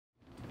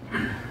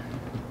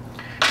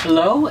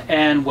Hello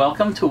and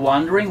welcome to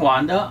Wandering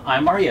WandA.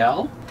 I'm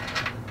Ariel.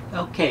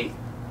 Okay,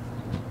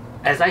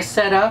 as I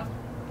set up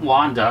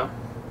WandA,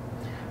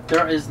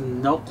 there is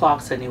no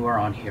clocks anywhere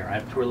on here. I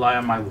have to rely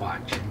on my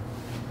watch.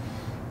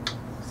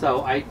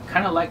 So I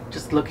kind of like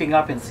just looking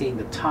up and seeing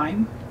the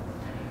time.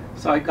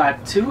 So I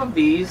got two of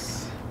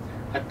these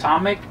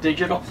atomic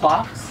digital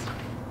clocks,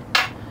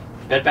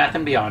 Bed Bath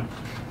 & Beyond.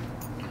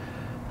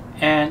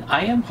 And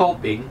I am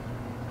hoping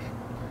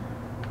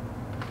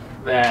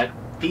that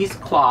these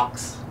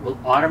clocks will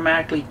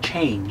automatically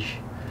change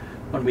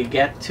when we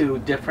get to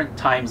different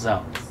time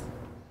zones.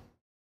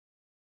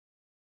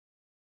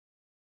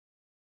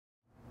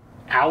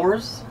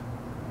 Hours,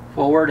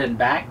 forward and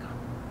back.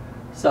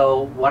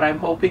 So what I'm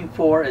hoping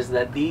for is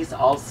that these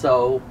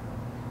also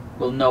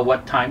will know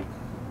what time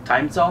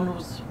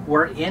zones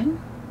we're in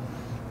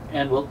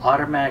and will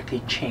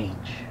automatically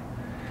change.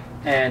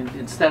 And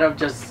instead of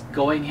just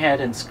going ahead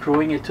and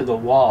screwing it to the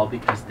wall,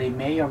 because they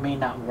may or may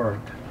not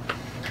work,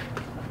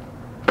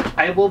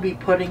 I will be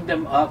putting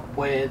them up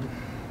with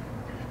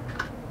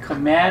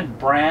Command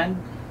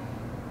brand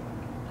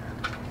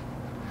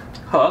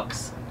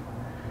hooks,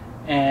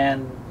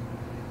 and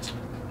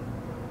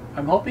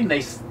I'm hoping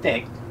they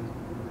stick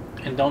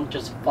and don't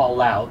just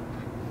fall out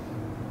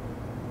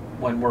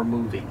when we're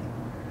moving.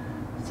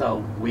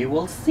 So we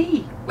will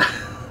see.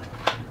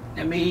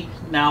 Let me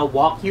now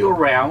walk you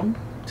around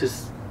to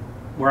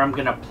where I'm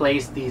gonna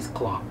place these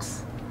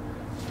clocks.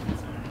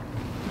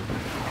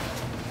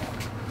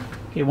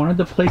 Okay, one of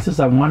the places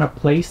I want to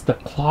place the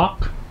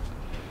clock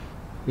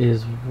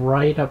is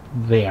right up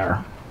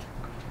there,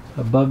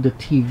 above the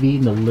TV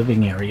in the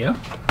living area.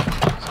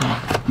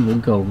 So we'll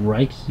go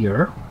right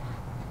here.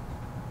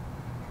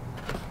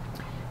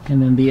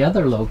 And then the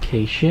other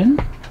location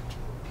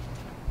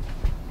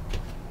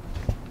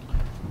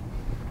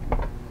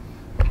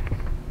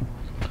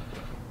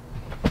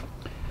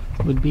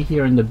would be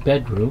here in the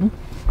bedroom.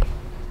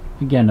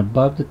 Again,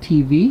 above the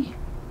TV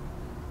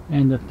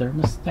and the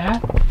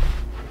thermostat.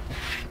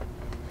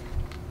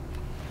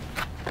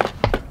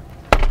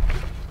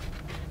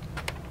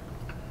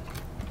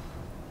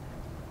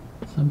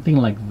 Something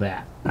like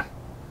that,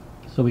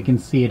 so we can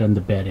see it on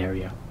the bed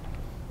area.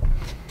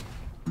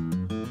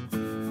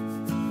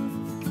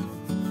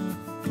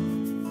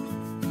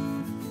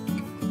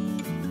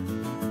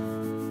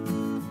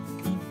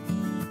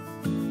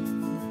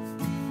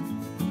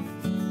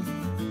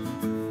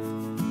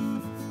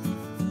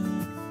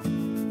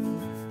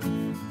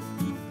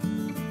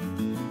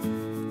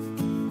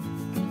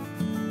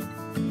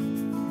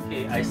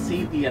 Okay, I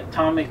see the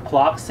atomic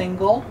clock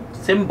symbol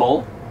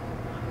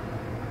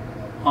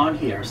on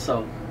here,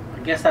 so I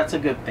guess that's a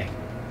good thing.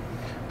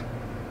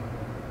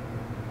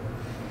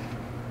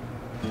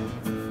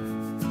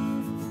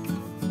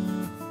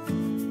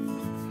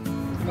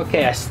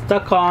 Okay, I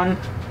stuck on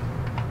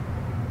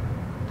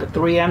the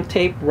 3M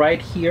tape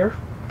right here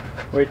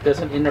where it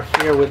doesn't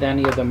interfere with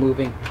any of the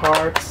moving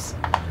parts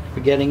for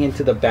getting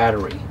into the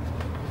battery.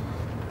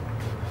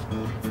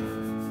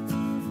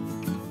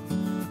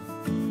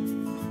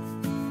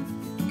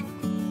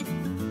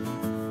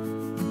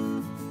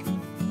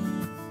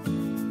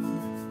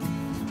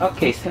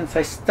 Okay, since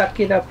I stuck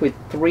it up with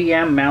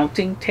 3M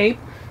mounting tape,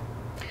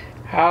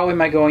 how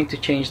am I going to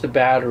change the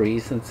battery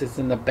since it's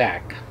in the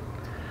back?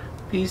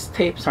 These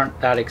tapes aren't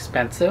that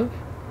expensive,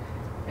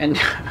 and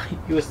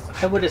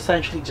I would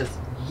essentially just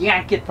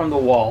yank it from the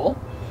wall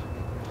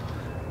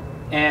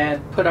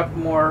and put up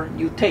more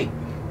new tape.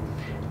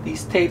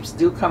 These tapes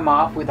do come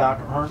off without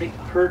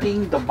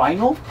hurting the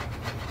vinyl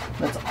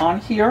that's on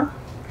here,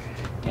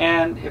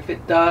 and if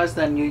it does,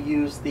 then you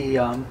use the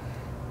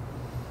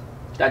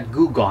that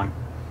Goo Gone.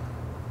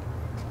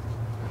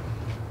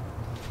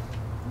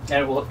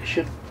 And it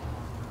should.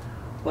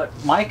 But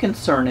my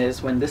concern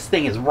is when this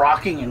thing is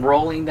rocking and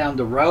rolling down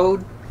the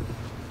road,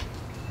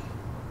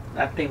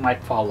 that thing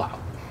might fall out.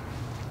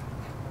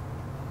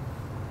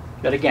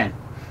 But again,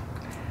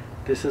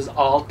 this is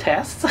all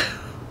tests.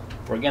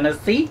 We're gonna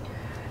see,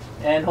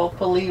 and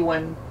hopefully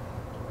when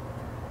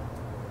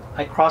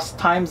I cross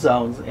time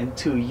zones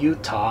into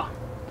Utah,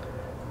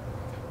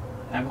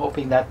 I'm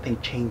hoping that thing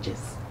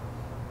changes.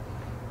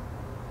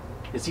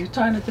 Is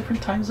Utah in a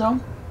different time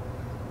zone?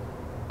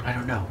 I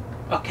don't know.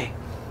 Okay,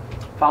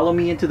 follow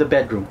me into the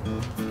bedroom.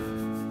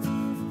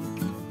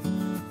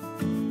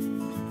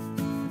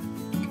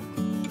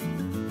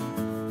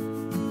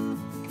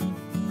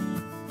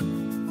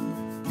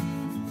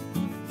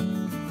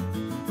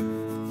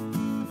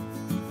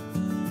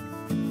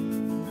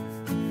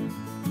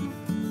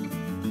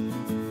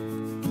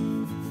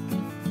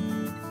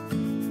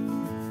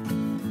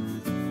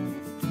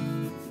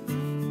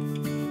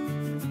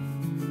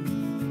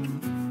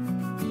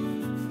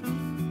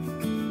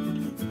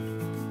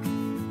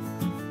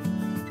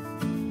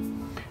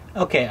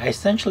 Okay, I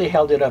essentially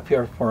held it up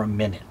here for a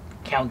minute,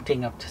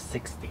 counting up to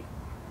 60.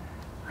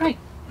 Right,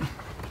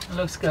 it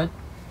looks good.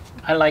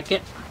 I like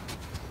it.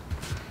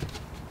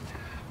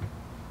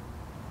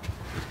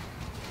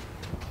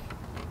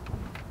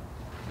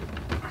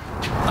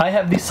 I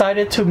have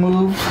decided to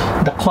move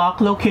the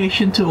clock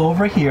location to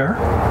over here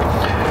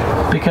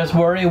because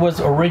where it was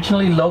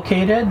originally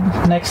located,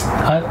 next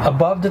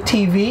above the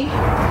TV,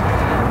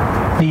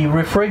 the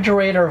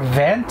refrigerator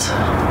vent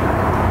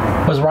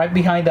was right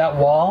behind that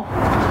wall,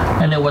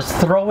 and it was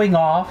throwing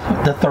off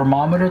the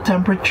thermometer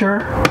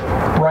temperature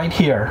right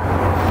here.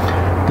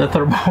 The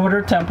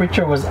thermometer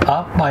temperature was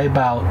up by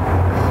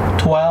about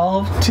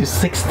 12 to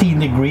 16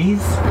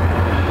 degrees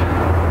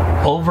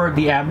over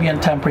the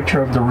ambient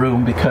temperature of the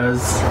room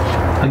because,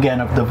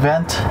 again, of the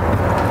vent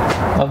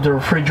of the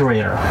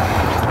refrigerator.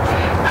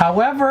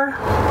 However,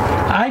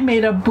 I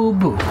made a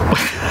boo-boo.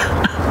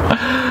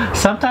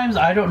 Sometimes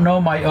I don't know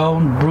my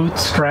own brute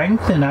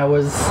strength, and I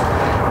was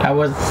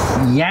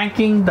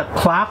yanking the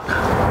clock.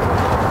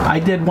 I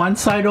did one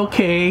side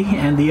okay,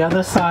 and the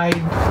other side,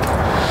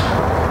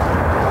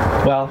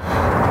 well,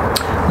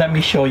 let me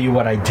show you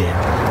what I did.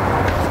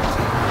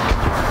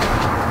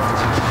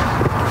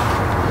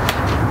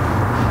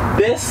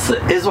 This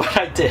is what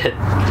I did.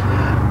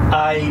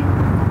 I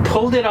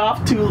pulled it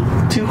off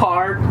too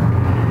hard,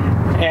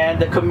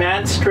 and the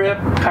command strip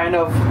kind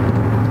of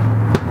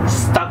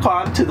stuck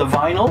onto the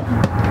vinyl,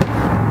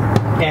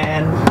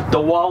 and the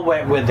wall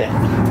went with it.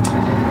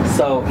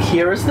 So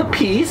here's the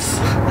piece.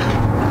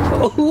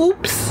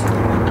 Oops!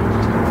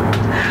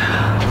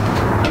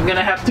 I'm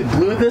gonna have to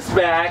glue this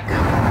back.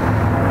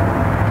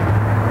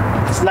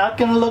 It's not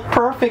gonna look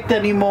perfect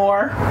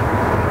anymore.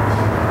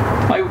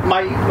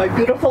 My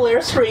beautiful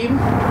Airstream.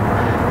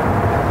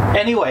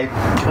 Anyway,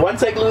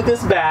 once I glue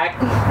this back,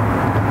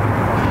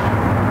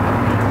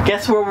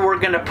 guess where we're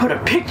gonna put a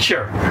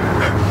picture?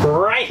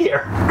 Right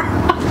here.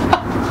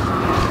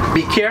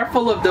 Be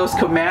careful of those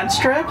command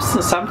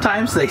strips.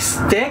 Sometimes they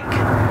stick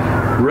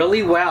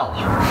really well.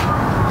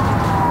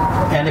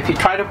 And if you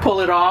try to pull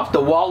it off,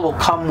 the wall will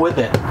come with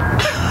it.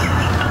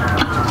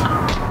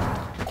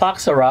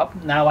 Clocks are up.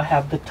 Now I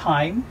have the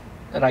time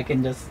that I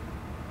can just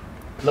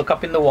look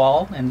up in the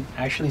wall and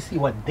actually see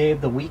what day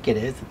of the week it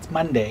is. It's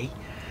Monday.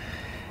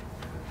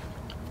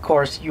 Of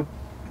course, you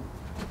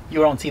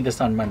don't see this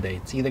on Monday.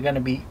 It's either going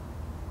to be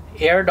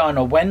aired on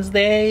a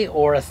Wednesday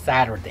or a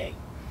Saturday.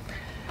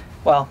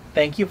 Well,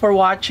 thank you for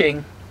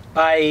watching.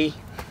 Bye.